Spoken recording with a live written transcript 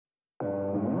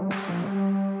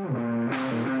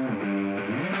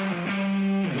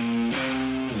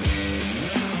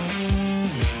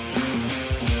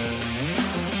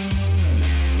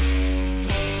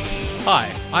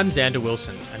I'm Xander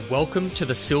Wilson, and welcome to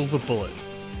The Silver Bullet.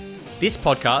 This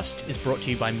podcast is brought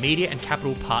to you by Media and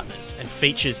Capital Partners and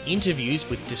features interviews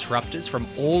with disruptors from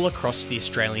all across the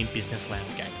Australian business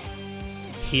landscape.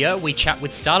 Here we chat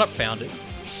with startup founders,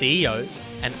 CEOs,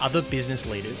 and other business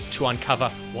leaders to uncover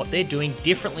what they're doing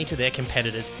differently to their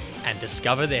competitors and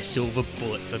discover their silver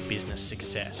bullet for business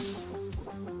success.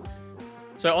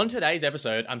 So on today's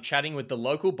episode, I'm chatting with the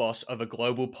local boss of a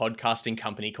global podcasting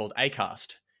company called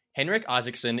Acast. Henrik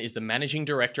Isaacson is the managing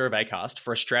director of Acast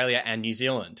for Australia and New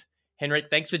Zealand. Henrik,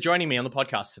 thanks for joining me on the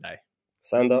podcast today.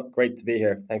 Sander, great to be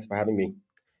here. Thanks for having me.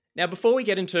 Now, before we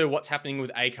get into what's happening with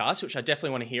Acast, which I definitely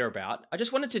want to hear about, I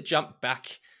just wanted to jump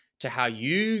back to how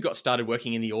you got started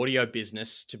working in the audio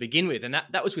business to begin with. And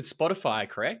that was with Spotify,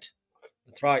 correct?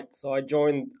 That's right. So I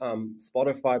joined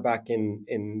Spotify back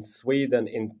in Sweden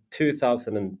in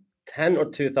 2010 or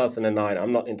 2009.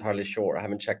 I'm not entirely sure. I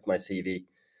haven't checked my CV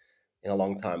in a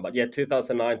long time. But yeah,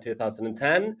 2009,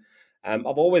 2010. I've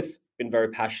always been very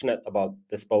passionate about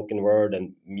the spoken word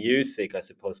and music, I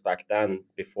suppose, back then,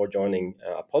 before joining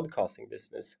a podcasting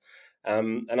business.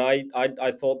 And I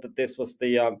thought that this was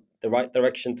the right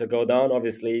direction to go down.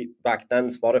 Obviously, back then,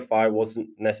 Spotify wasn't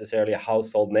necessarily a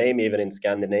household name, even in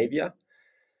Scandinavia.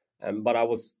 But I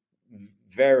was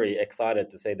very excited,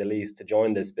 to say the least, to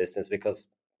join this business because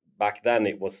back then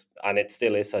it was, and it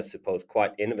still is, I suppose,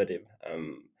 quite innovative.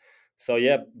 So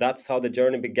yeah, that's how the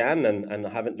journey began, and I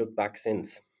haven't looked back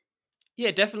since.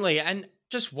 Yeah, definitely. And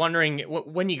just wondering,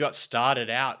 when you got started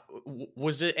out,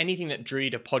 was it anything that drew you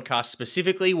to podcasts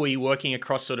specifically? Were you working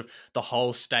across sort of the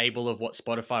whole stable of what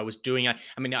Spotify was doing? I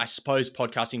mean, I suppose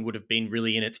podcasting would have been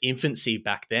really in its infancy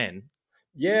back then.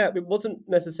 Yeah, it wasn't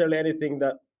necessarily anything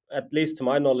that, at least to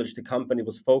my knowledge, the company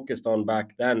was focused on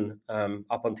back then,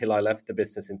 up until I left the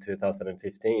business in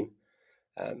 2015.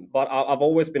 But I've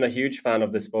always been a huge fan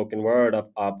of the spoken word. I've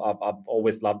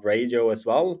always loved radio as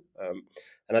well.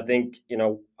 And I think,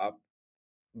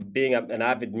 being an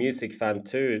avid music fan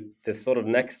too, the sort of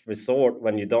next resort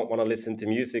when you don't want to listen to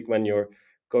music when you're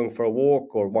going for a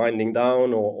walk or winding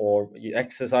down or you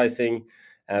exercising,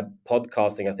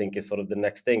 podcasting, I think, is sort of the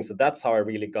next thing. So that's how I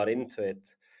really got into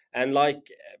it. And like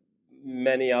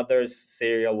many others,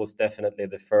 Serial was definitely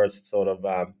the first sort of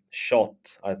shot,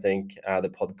 I think, the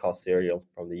podcast Serial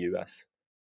from the US.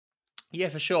 Yeah,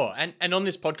 for sure. And on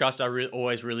this podcast, I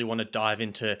always really want to dive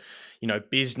into,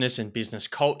 business and business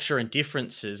culture and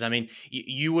differences. I mean,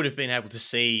 you would have been able to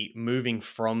see moving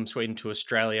from Sweden to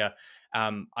Australia,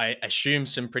 I assume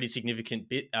some pretty significant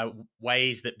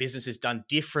ways that business is done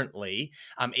differently,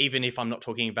 even if I'm not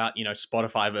talking about,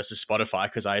 Spotify versus Spotify,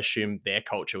 because I assume their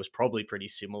culture was probably pretty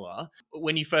similar.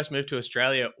 When you first moved to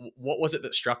Australia, what was it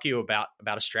that struck you about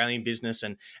Australian business,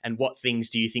 and what things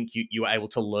do you think you were able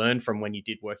to learn from when you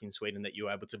did work in Sweden that you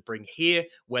were able to bring here,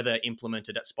 whether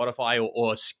implemented at Spotify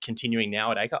or continuing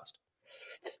now at Acast?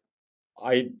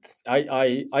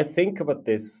 I think about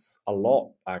this a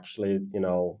lot, actually,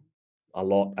 a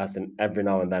lot as in every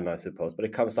now and then, I suppose, but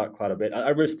it comes out quite a bit.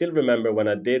 I still remember when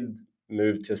I did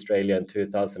move to Australia in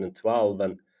 2012,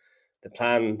 and the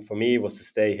plan for me was to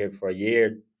stay here for a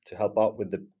year to help out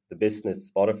with the business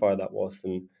Spotify that was.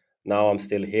 And now I'm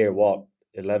still here,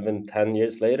 10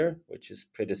 years later, which is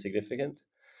pretty significant.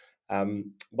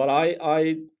 But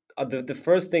the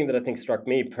first thing that I think struck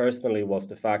me personally was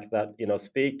the fact that,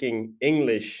 speaking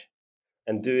English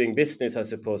and doing business, I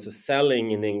suppose, so selling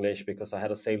in English, because I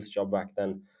had a sales job back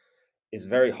then, is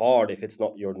very hard if it's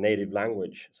not your native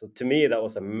language. So to me, that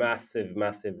was a massive,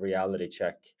 massive reality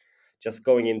check. Just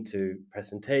going into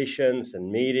presentations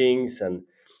and meetings and,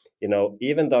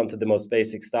 even down to the most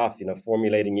basic stuff,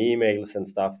 formulating emails and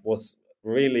stuff was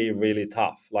really, really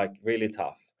tough, like really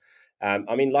tough.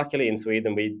 I mean, luckily in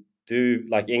Sweden, we do,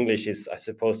 like, English is, I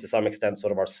suppose, to some extent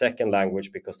sort of our second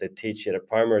language because they teach it at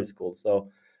primary school. So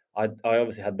I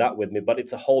obviously had that with me, but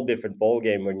it's a whole different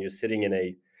ballgame when you're sitting in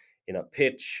a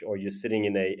pitch, or you're sitting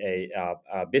in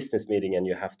a business meeting and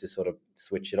you have to sort of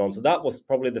switch it on. So that was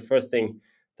probably the first thing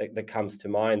that comes to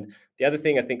mind. The other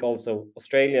thing, I think also,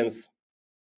 Australians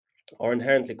are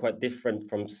inherently quite different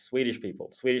from Swedish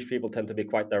people. Swedish people tend to be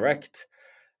quite direct.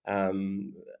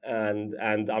 And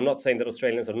I'm not saying that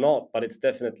Australians are not, but it's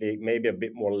definitely maybe a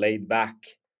bit more laid back,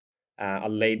 a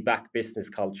laid back business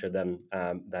culture than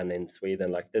in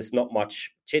Sweden. Like, there's not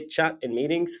much chit chat in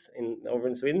meetings over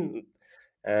in Sweden.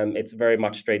 It's very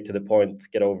much straight to the point,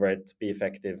 get over it, be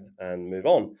effective, and move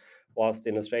on. Whilst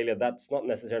in Australia, that's not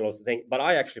necessarily the thing. But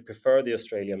I actually prefer the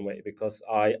Australian way because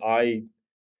I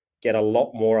get a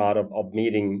lot more out of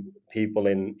meeting people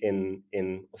in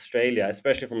Australia,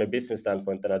 especially from a business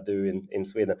standpoint, than I do in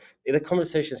Sweden. The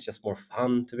conversation is just more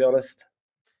fun, to be honest.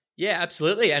 Yeah,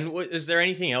 absolutely. And is there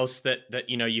anything else that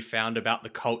you found about the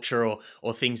culture,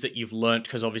 or things that you've learned?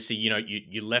 Because obviously,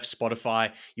 you left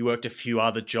Spotify, you worked a few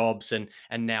other jobs, and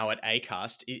now at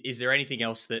Acast. Is there anything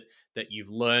else that you've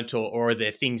learned, or are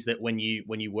there things that when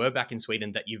you were back in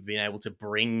Sweden that you've been able to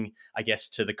bring, I guess,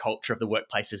 to the culture of the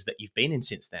workplaces that you've been in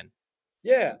since then?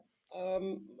 Yeah.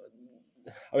 Um,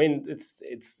 I mean,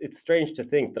 it's strange to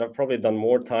think that I've probably done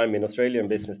more time in Australian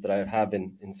business than I have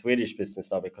in Swedish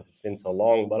business now because it's been so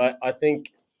long. But I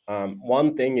think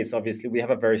one thing is obviously we have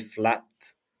a very flat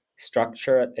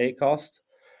structure at Acast,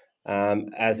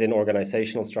 as in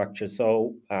organizational structure.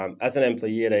 So as an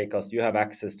employee at Acast, you have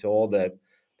access to all the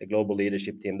global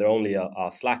leadership team. They're only a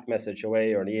Slack message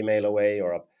away or an email away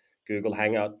or a Google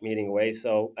Hangout meeting away.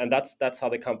 So, and that's how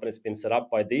the company's been set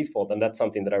up by default, and that's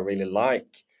something that I really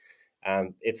like.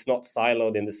 It's not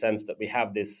siloed in the sense that we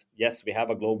have this. Yes, we have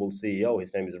a global CEO.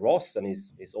 His name is Ross, and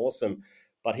he's awesome,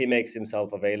 but he makes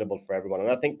himself available for everyone.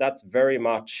 And I think that's very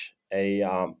much a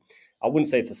I wouldn't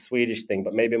say it's a Swedish thing,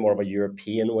 but maybe more of a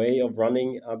European way of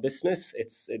running a business.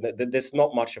 There's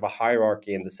not much of a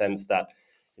hierarchy in the sense that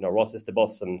Ross is the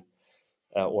boss and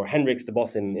or Henrik's the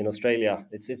boss in Australia.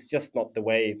 It's just not the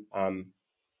way.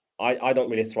 I don't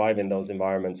really thrive in those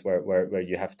environments where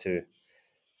you have to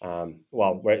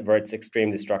where it's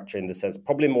extremely structured in the sense,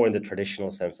 probably more in the traditional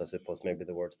sense, I suppose, maybe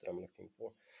the words that I'm looking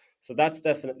for. So that's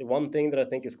definitely one thing that I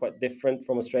think is quite different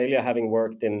from Australia, having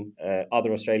worked in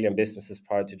other Australian businesses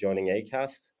prior to joining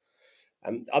Acast.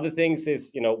 Other things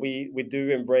is, we do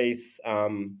embrace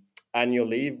annual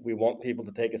leave. We want people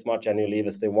to take as much annual leave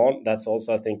as they want. That's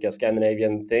also, I think, a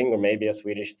Scandinavian thing, or maybe a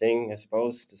Swedish thing, I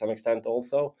suppose, to some extent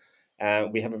also.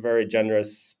 We have a very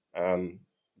generous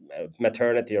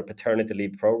maternity or paternity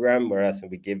leave program, whereas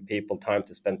we give people time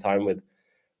to spend time with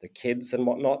their kids and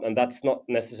whatnot. And that's not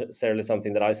necessarily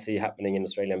something that I see happening in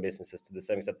Australian businesses to the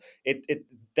same extent. It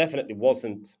definitely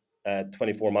wasn't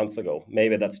 24 months ago.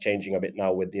 Maybe that's changing a bit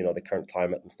now with the current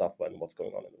climate and stuff and what's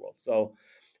going on in the world. So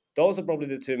those are probably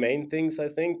the two main things, I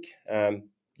think.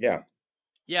 Yeah.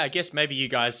 Yeah, I guess maybe you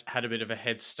guys had a bit of a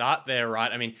head start there,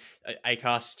 right? I mean,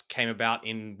 Acast came about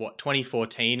in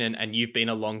 2014, and you've been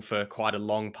along for quite a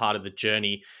long part of the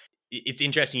journey. It's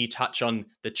interesting you touch on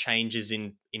the changes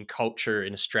in culture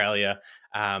in Australia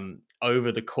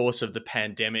over the course of the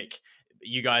pandemic.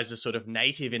 You guys are sort of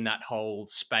native in that whole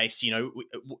space.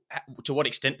 To what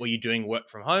extent were you doing work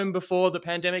from home before the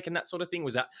pandemic and that sort of thing?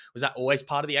 Was that always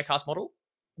part of the Acast model?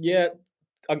 Yeah,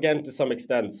 again, to some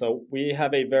extent. So we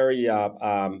have a very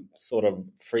sort of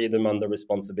freedom under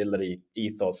responsibility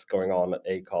ethos going on at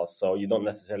Acast. So you don't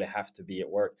necessarily have to be at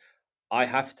work. I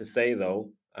have to say, though,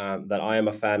 that I am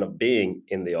a fan of being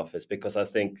in the office because I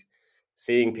think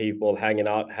seeing people hanging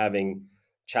out, having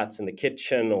chats in the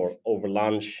kitchen or over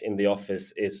lunch in the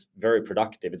office is very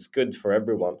productive. It's good for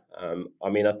everyone. I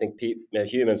mean, I think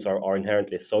humans are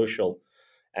inherently social,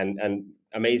 and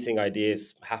amazing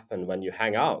ideas happen when you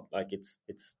hang out. Like it's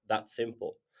that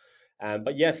simple.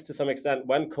 But yes, to some extent,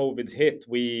 when COVID hit,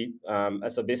 we,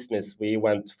 as a business, we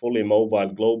went fully mobile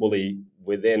globally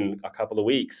within a couple of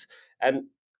weeks, and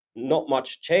not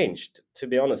much changed. To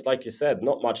be honest, like you said,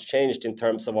 not much changed in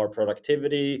terms of our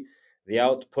productivity, the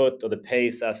output, or the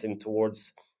pace, as in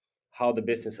towards how the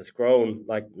business has grown.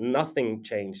 Like nothing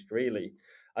changed really.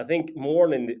 I think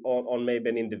more on maybe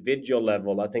an individual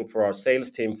level. I think for our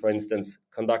sales team, for instance,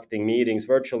 conducting meetings,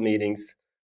 virtual meetings,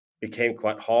 became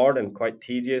quite hard and quite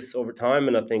tedious over time,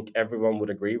 and I think everyone would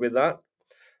agree with that.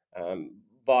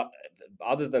 But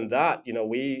other than that,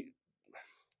 we,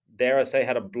 dare I say,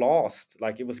 had a blast.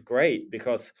 Like it was great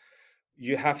because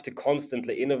you have to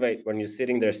constantly innovate when you're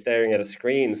sitting there staring at a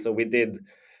screen. So we did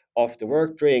after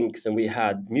work drinks, and we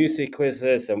had music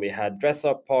quizzes, and we had dress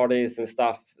up parties and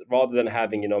stuff, rather than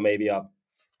having maybe a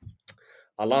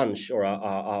lunch or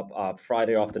a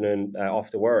Friday afternoon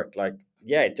after work. Like,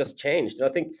 yeah, it just changed. And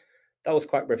I think that was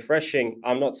quite refreshing.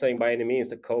 I'm not saying by any means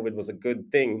that COVID was a good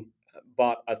thing,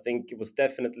 but I think it was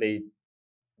definitely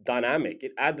dynamic.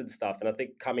 It added stuff. And I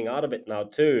think coming out of it now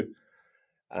too,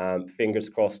 fingers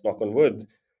crossed, knock on wood,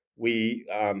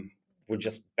 we're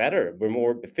just better. We're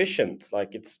more efficient.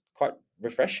 Like it's quite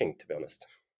refreshing, to be honest.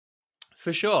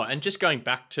 For sure. And just going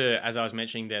back to, as I was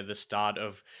mentioning there, the start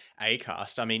of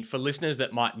Acast, I mean, for listeners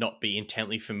that might not be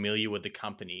intently familiar with the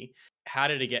company, how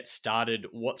did it get started?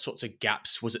 What sorts of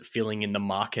gaps was it filling in the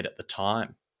market at the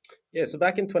time? Yeah, so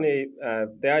back in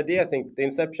the idea, I think the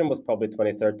inception was probably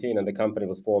 2013, and the company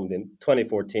was formed in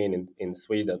 2014 in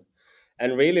Sweden,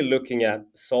 and really looking at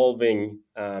solving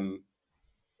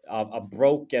a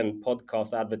broken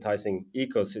podcast advertising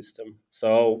ecosystem.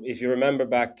 So if you remember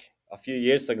back a few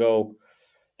years ago,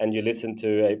 and you listen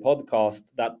to a podcast,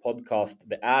 that podcast,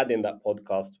 the ad in that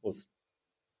podcast was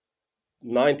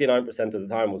 99% of the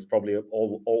time was probably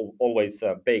always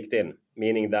baked in,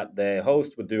 meaning that the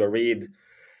host would do a read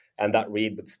and that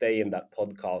read would stay in that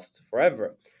podcast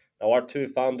forever. Now, our two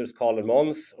founders, Carl and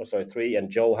Mons, or sorry, three,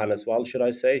 and Johan as well, should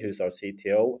I say, who's our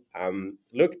CTO,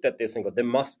 looked at this and go, there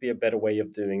must be a better way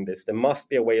of doing this. There must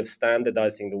be a way of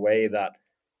standardizing the way that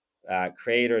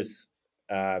creators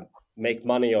make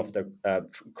money off their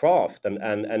craft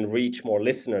and reach more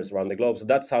listeners around the globe. So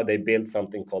that's how they built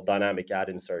something called dynamic ad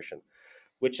insertion,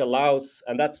 which allows,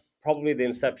 and that's probably the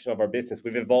inception of our business.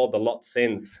 We've evolved a lot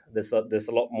since. There's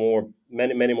a lot more,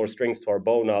 many more strings to our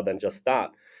bow now than just that.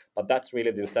 But that's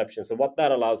really the inception. So what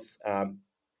that allows an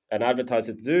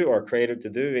advertiser to do or a creator to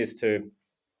do is to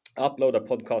upload a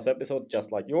podcast episode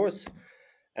just like yours,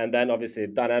 and then obviously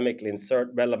dynamically insert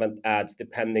relevant ads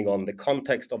depending on the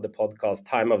context of the podcast,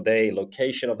 time of day,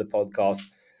 location of the podcast,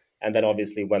 and then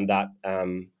obviously when that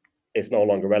is no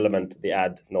longer relevant, the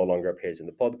ad no longer appears in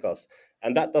the podcast.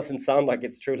 And that doesn't sound like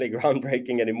it's truly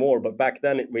groundbreaking anymore, but back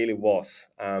then it really was.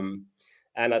 And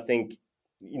I think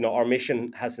our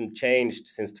mission hasn't changed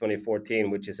since 2014,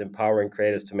 which is empowering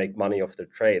creators to make money off their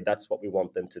trade. That's what we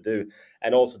want them to do,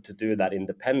 and also to do that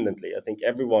independently. I think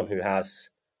everyone who has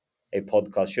a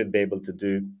podcast should be able to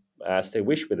do as they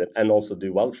wish with it and also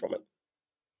do well from it.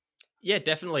 Yeah,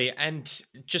 definitely. And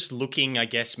just looking, I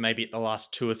guess, maybe at the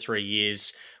last 2 or 3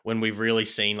 years when we've really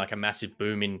seen like a massive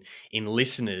boom in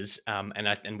listeners,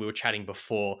 and we were chatting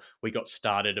before we got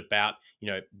started about,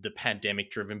 the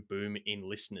pandemic driven boom in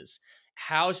listeners.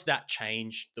 How's that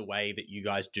changed the way that you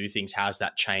guys do things? How's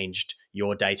that changed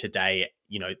your day to day,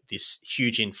 this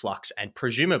huge influx and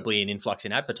presumably an influx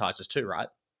in advertisers too, right?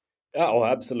 Oh,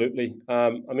 absolutely.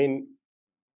 The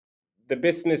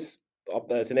business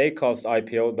as an Acast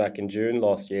IPO back in June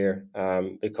last year,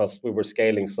 because we were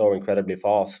scaling so incredibly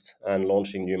fast and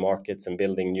launching new markets and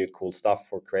building new cool stuff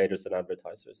for creators and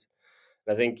advertisers.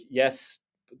 And I think, yes,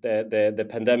 the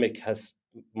pandemic has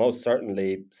most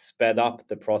certainly sped up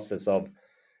the process of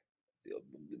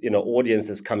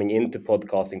audiences coming into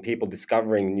podcasting, people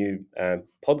discovering new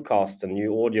podcasts and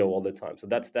new audio all the time. So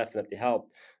that's definitely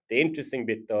helped. The interesting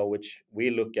bit, though, which we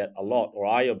look at a lot, or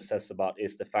I obsess about,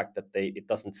 is the fact that it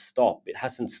doesn't stop. It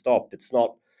hasn't stopped. It's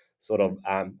not sort of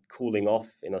cooling off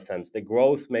in a sense. The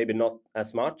growth maybe not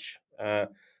as much,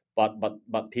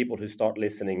 but people who start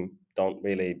listening don't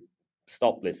really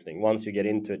stop listening. Once you get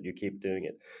into it, you keep doing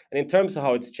it. And in terms of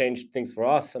how it's changed things for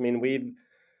us, I mean,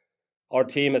 our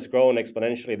team has grown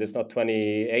exponentially. There's now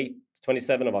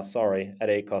 27 of us, at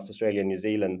Acast Australia and New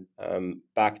Zealand,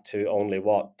 back to only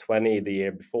 20 the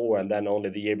year before. And then only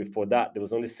the year before that, there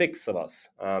was only 6 of us.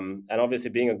 And obviously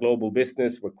being a global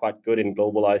business, we're quite good in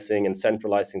globalizing and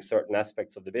centralizing certain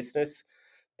aspects of the business.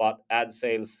 But ad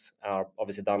sales are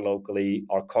obviously done locally.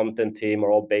 Our content team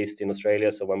are all based in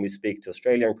Australia. So when we speak to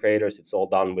Australian creators, it's all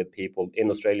done with people in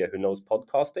Australia who knows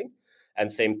podcasting.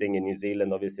 And same thing in New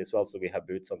Zealand, obviously, as well. So we have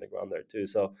boots on the ground there too.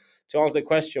 So to answer the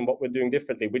question, what we're doing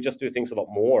differently, we just do things a lot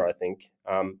more, I think.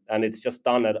 And it's just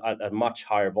done at a much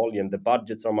higher volume. The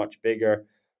budgets are much bigger.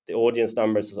 The audience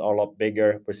numbers are a lot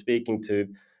bigger. We're speaking to,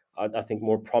 I think,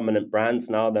 more prominent brands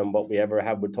now than what we ever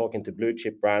have. We're talking to blue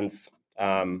chip brands,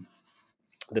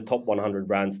 the top 100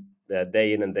 brands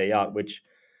day in and day out, which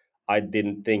I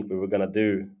didn't think we were going to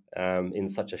do in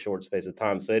such a short space of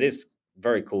time. So it is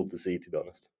very cool to see, to be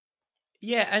honest.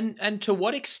 Yeah, and to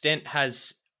what extent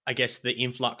has, I guess, the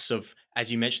influx of,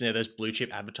 as you mentioned there, those blue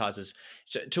chip advertisers,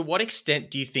 so to what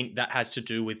extent do you think that has to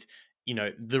do with,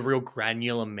 the real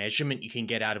granular measurement you can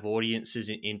get out of audiences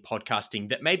in podcasting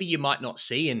that maybe you might not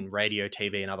see in radio,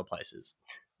 TV, and other places?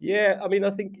 Yeah, I mean,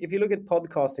 I think if you look at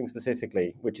podcasting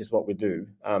specifically, which is what we do,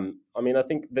 I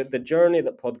think the journey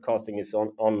that podcasting is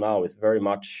on now is very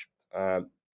much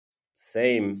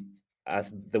same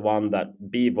as the one that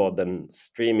BVOD and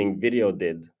streaming video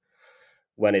did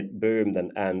when it boomed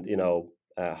and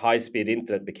high-speed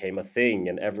internet became a thing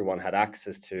and everyone had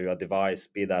access to a device,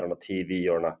 be that on a TV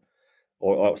or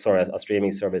a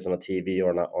streaming service on a TV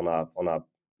or on a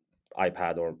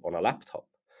iPad or on a laptop.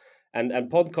 And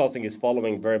podcasting is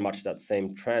following very much that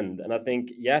same trend. And I think,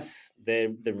 yes,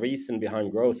 the reason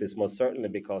behind growth is most certainly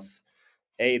because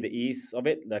the ease of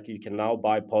it, like you can now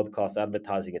buy podcast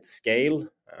advertising at scale,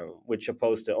 which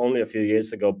opposed to only a few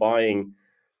years ago buying,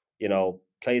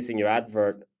 placing your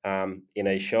advert in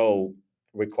a show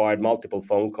required multiple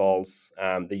phone calls.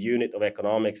 The unit of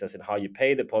economics, as in how you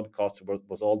pay the podcast,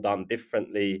 was all done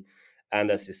differently.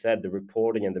 And as you said, the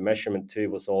reporting and the measurement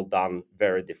too was all done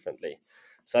very differently.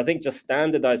 So I think just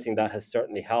standardizing that has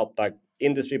certainly helped. Like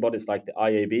industry bodies like the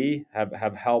IAB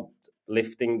have helped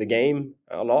lifting the game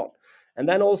a lot. And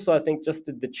then also I think just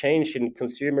the change in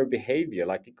consumer behavior,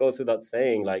 like it goes without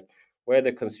saying, like where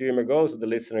the consumer goes or the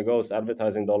listener goes,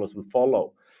 advertising dollars will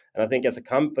follow. And I think as a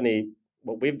company,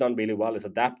 what we've done really well is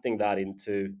adapting that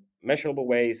into measurable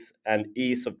ways and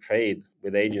ease of trade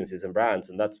with agencies and brands,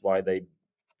 and that's why they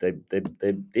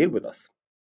deal with us.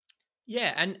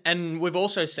 Yeah, and we've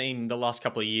also seen the last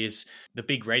couple of years the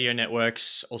big radio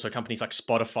networks, also companies like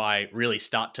Spotify, really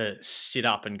start to sit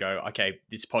up and go, okay,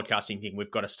 this podcasting thing,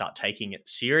 we've got to start taking it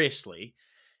seriously.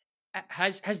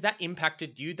 Has that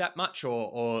impacted you that much,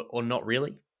 or not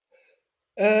really?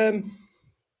 Um,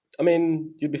 I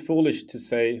mean, you'd be foolish to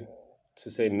say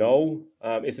no.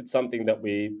 Is it something that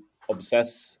we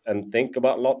obsess and think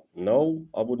about a lot? No,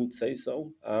 I wouldn't say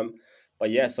so. But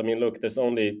yes, I mean, look, there's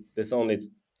only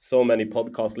so many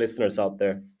podcast listeners out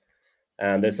there,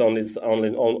 and there's only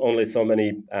so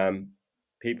many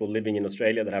people living in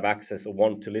Australia that have access or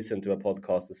want to listen to a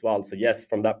podcast as well. So yes,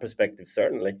 from that perspective,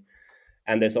 certainly.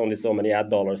 And there's only so many ad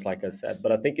dollars, like I said.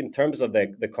 But I think in terms of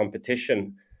the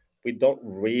competition, we don't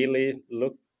really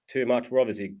look too much. We're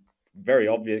obviously very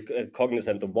obvious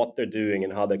cognizant of what they're doing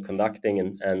and how they're conducting,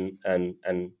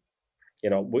 and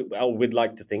we'd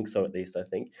like to think so, at least, I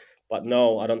think. But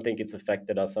no, I don't think it's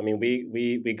affected us. I mean,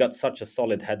 we got such a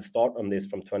solid head start on this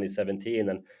from 2017,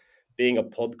 and being a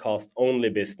podcast only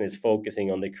business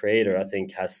focusing on the creator, I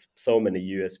think has so many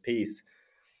USPs.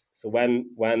 So when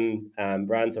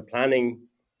brands are planning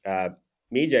uh,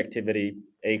 media activity,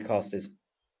 Acast is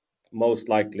most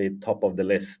likely top of the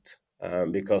list,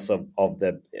 because of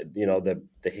the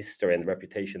the history and the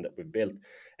reputation that we've built,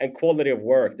 and quality of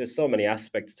work. There's so many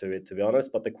aspects to it, to be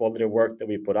honest, but the quality of work that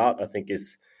we put out, I think,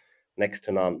 is next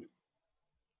to none.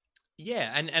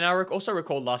 Yeah, and I also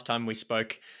recall last time we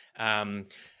spoke, um,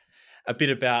 a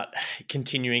bit about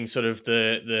continuing sort of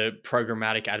the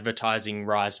programmatic advertising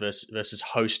rise versus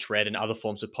host read and other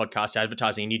forms of podcast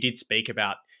advertising. And you did speak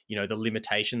about, the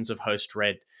limitations of host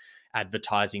read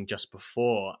advertising just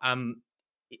before.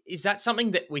 Is that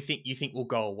something that you think will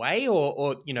go away,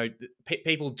 or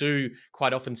people do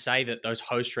quite often say that those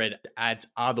host read ads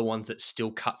are the ones that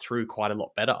still cut through quite a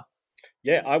lot better?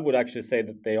 Yeah, I would actually say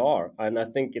that they are, and I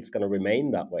think it's going to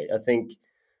remain that way. I think,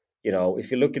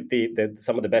 if you look at the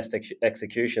some of the best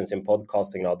executions in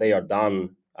podcasting now, they are done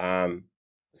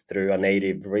through a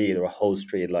native read or a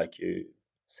host read, like you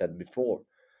said before.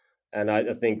 And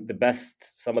I think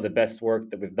some of the best work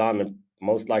that we've done, and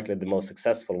most likely the most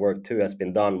successful work too, has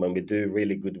been done when we do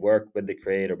really good work with the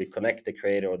creator. We connect the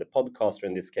creator, or the podcaster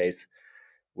in this case,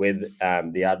 with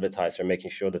the advertiser,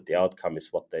 making sure that the outcome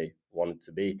is what they want it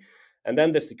to be. And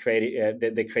then there's the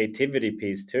creativity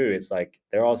piece too. It's like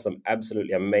there are some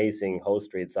absolutely amazing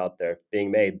host reads out there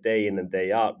being made day in and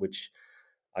day out, which,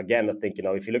 again, I think,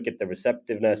 if you look at the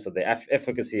receptiveness or the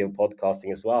efficacy of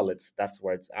podcasting as well, that's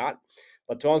where it's at.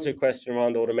 But to answer your question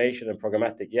around automation and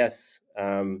programmatic, yes,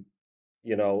 and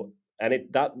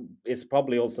that is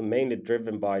probably also mainly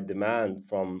driven by demand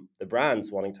from the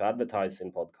brands wanting to advertise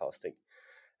in podcasting.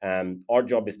 Our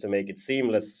job is to make it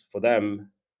seamless for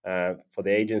them, for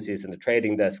the agencies and the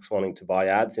trading desks wanting to buy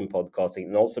ads in podcasting,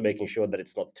 and also making sure that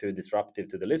it's not too disruptive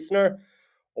to the listener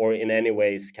or in any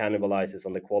ways cannibalizes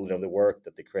on the quality of the work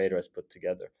that the creator has put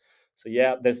together. So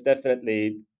yeah, there's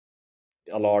definitely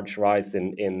a large rise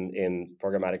in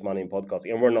programmatic money in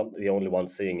podcasting, and we're not the only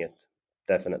ones seeing it.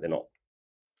 Definitely not.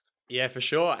 Yeah, for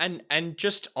sure. And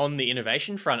just on the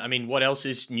innovation front, I mean, what else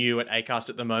is new at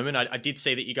Acast at the moment? I did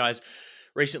see that you guys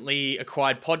recently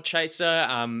acquired Podchaser,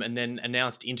 and then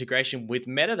announced integration with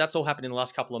Meta. That's all happened in the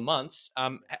last couple of months.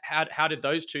 How did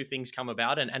those two things come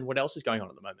about, and what else is going on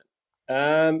at the moment?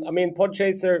 I mean,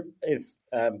 Podchaser is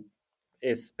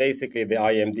basically the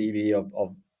IMDb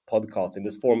of podcasting.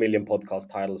 There's 4 million podcast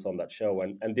titles on that show,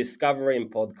 and discovery in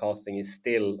podcasting is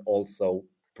still also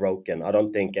broken. I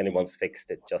don't think anyone's fixed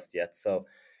it just yet. So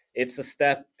it's a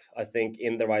step, I think,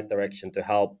 in the right direction to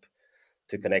help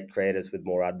to connect creators with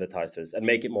more advertisers and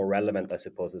make it more relevant, I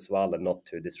suppose, as well, and not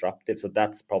too disruptive. So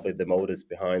that's probably the motives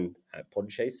behind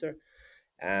Podchaser.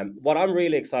 What I'm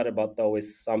really excited about, though,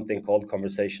 is something called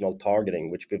conversational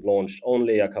targeting, which we've launched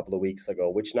only a couple of weeks ago,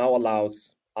 which now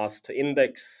allows us to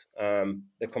index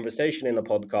the conversation in a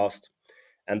podcast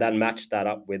and then match that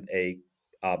up with a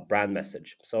brand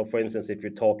message. So, for instance, if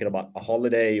you're talking about a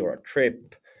holiday or a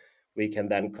trip, we can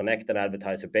then connect an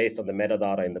advertiser based on the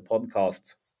metadata in the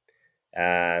podcast,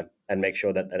 and make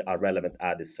sure that a relevant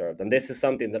ad is served. And this is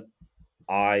something that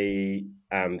I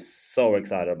am so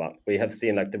excited about. We have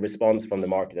seen, like, the response from the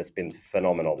market has been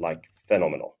phenomenal, like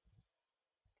phenomenal.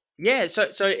 Yeah,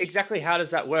 so exactly how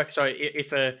does that work? So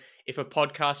if a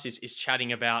podcast is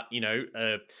chatting about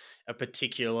a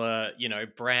particular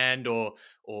brand or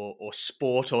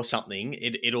sport or something,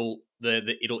 it'll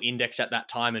index at that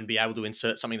time and be able to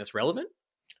insert something that's relevant.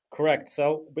 Correct.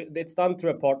 So it's done through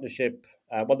a partnership.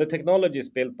 Well, the technology is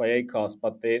built by Acast,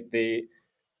 but the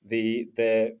the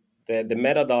the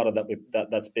metadata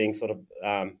that's being sort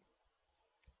of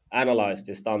analyzed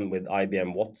is done with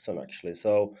IBM Watson actually.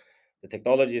 So the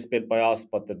technology is built by us,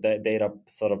 but the data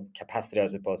sort of capacity, I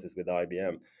suppose, is with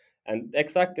IBM. And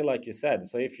exactly like you said,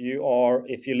 so if you're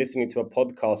listening to a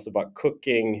podcast about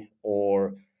cooking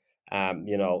or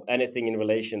anything in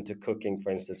relation to cooking, for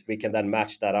instance, we can then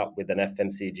match that up with an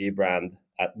FMCG brand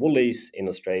at Woolies in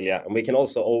Australia, and we can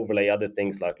also overlay other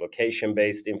things like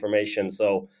location-based information.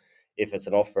 So if it's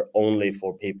an offer only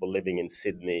for people living in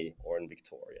Sydney or in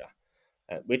Victoria,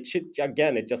 which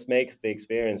again, it just makes the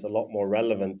experience a lot more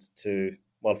relevant to,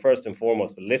 well, first and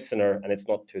foremost, the listener, and it's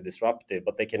not too disruptive,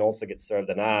 but they can also get served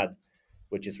an ad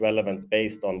which is relevant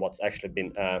based on what's actually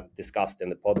been discussed in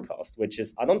the podcast, which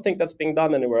is, I don't think that's being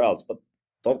done anywhere else, but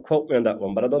don't quote me on that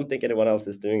one, but I don't think anyone else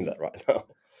is doing that right now.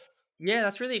 Yeah,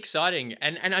 that's really exciting.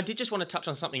 And I did just want to touch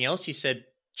on something else you said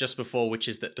just before, which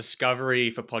is that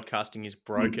discovery for podcasting is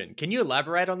broken. Can you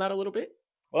elaborate on that a little bit?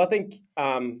 Well, I think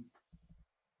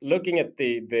looking at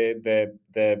the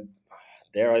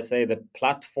dare I say, the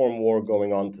platform war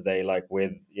going on today, like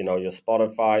with your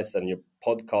Spotify's and your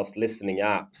podcast listening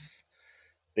apps,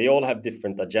 they all have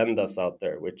different agendas out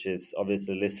there, which is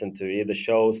obviously listen to either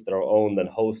shows that are owned and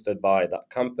hosted by that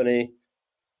company,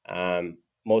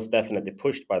 most definitely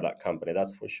pushed by that company,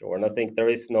 that's for sure. And I think there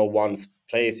is no one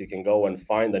place you can go and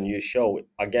find a new show.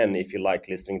 Again, if you like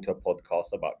listening to a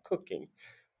podcast about cooking,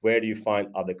 where do you find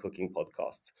other cooking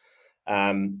podcasts?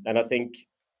 And I think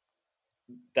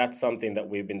that's something that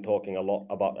we've been talking a lot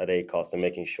about at Acast and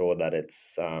making sure that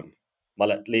it's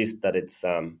well, at least that it's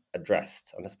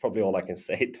addressed. And that's probably all I can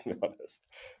say, to be honest.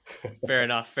 Fair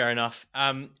enough, fair enough.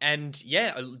 And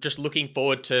yeah, just looking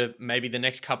forward to maybe the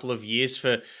next couple of years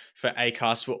for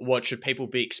Acast. What should people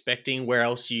be expecting? Where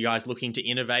else are you guys looking to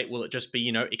innovate? Will it just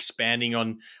be expanding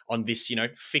on this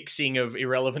fixing of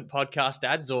irrelevant podcast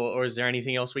ads, or is there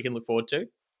anything else we can look forward to?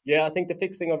 Yeah, I think the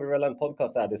fixing of irrelevant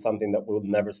podcast ad is something that we'll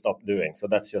never stop doing. So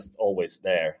that's just always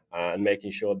there, and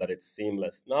making sure that it's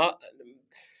seamless.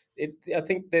 I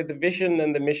think the vision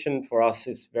and the mission for us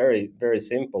is very, very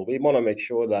simple. We want to make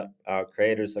sure that our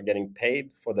creators are getting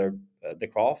paid for the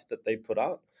craft that they put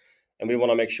out, and we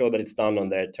want to make sure that it's done on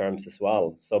their terms as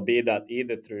well. So be that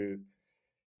either through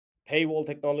paywall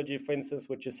technology, for instance,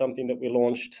 which is something that we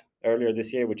launched earlier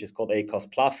this year, which is called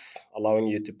Acast Plus, allowing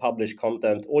you to publish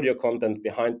content, audio content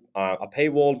behind a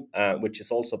paywall, which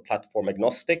is also platform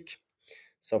agnostic.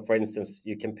 So, for instance,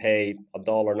 you can pay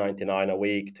 $1.99 a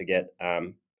week to get,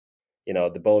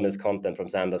 the bonus content from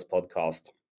Xander's podcast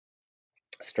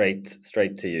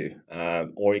straight to you.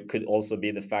 Or it could also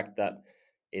be the fact that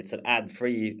it's an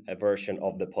ad-free version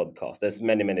of the podcast. There's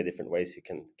many different ways you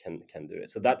can do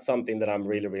it. So that's something that I'm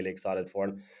really excited for.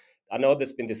 And I know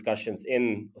there's been discussions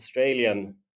in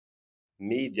Australian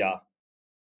media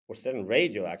or certain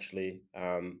radio actually.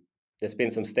 There's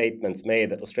been some statements made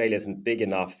that Australia isn't big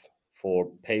enough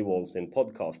for paywalls in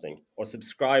podcasting or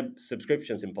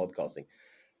subscriptions in podcasting.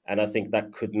 And I think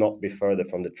that could not be further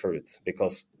from the truth,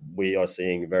 because we are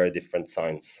seeing very different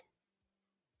signs.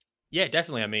 Yeah,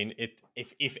 definitely. I mean,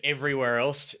 if everywhere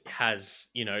else has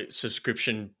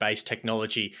subscription based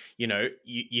technology,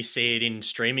 you see it in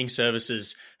streaming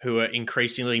services who are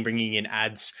increasingly bringing in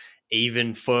ads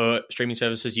even for streaming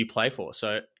services you play for.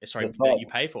 So sorry, That's that right. you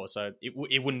pay for. So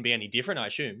it wouldn't be any different, I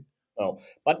assume. No,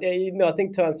 but I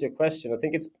think to answer your question, I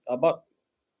think it's about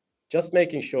just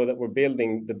making sure that we're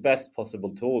building the best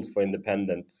possible tools for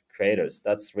independent creators.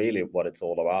 That's really what it's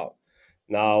all about.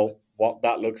 Now, what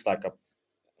that looks like,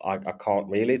 I can't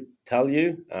really tell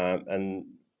you, and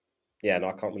yeah, no,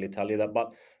 I can't really tell you that.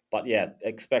 But yeah,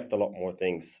 expect a lot more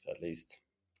things at least.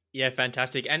 Yeah,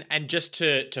 fantastic. And just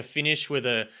to finish with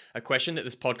a question that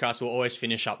this podcast will always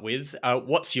finish up with,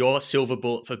 what's your silver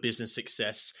bullet for business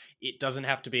success? It doesn't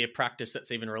have to be a practice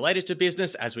that's even related to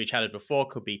business, as we chatted before.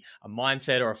 Could be a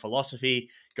mindset or a philosophy,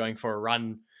 going for a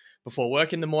run before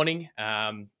work in the morning.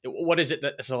 What is it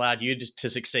that's allowed you to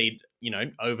succeed,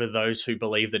 over those who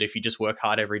believe that if you just work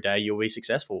hard every day, you'll be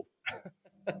successful?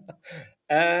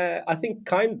 I think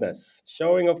kindness,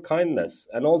 showing of kindness,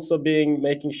 and also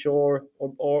making sure,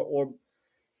 or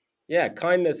yeah,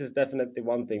 kindness is definitely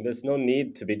one thing. There's no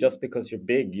need to be, just because you're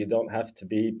big, you don't have to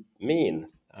be mean.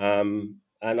 And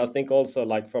I think also,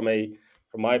 like from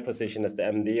my position as the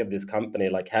MD of this company,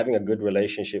 like having a good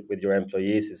relationship with your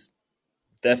employees is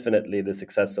definitely the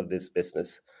success of this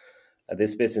business.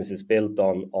 This business is built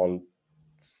on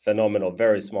phenomenal,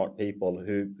 very smart people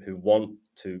who want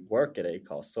to work at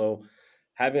Acast. So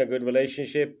having a good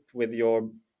relationship with your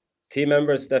team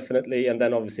members, definitely, and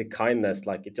then obviously kindness,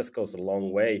 like it just goes a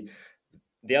long way.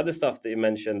 The other stuff that you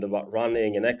mentioned about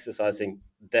running and exercising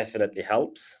definitely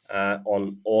helps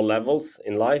on all levels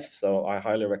in life. So I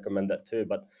highly recommend that too.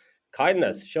 But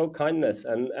kindness, show kindness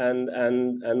and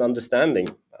understanding.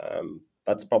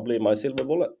 That's probably my silver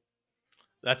bullet.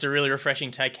 That's a really refreshing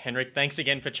take, Henrik. Thanks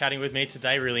again for chatting with me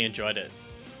today. Really enjoyed it.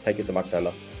 Thank you so much,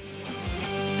 Sander.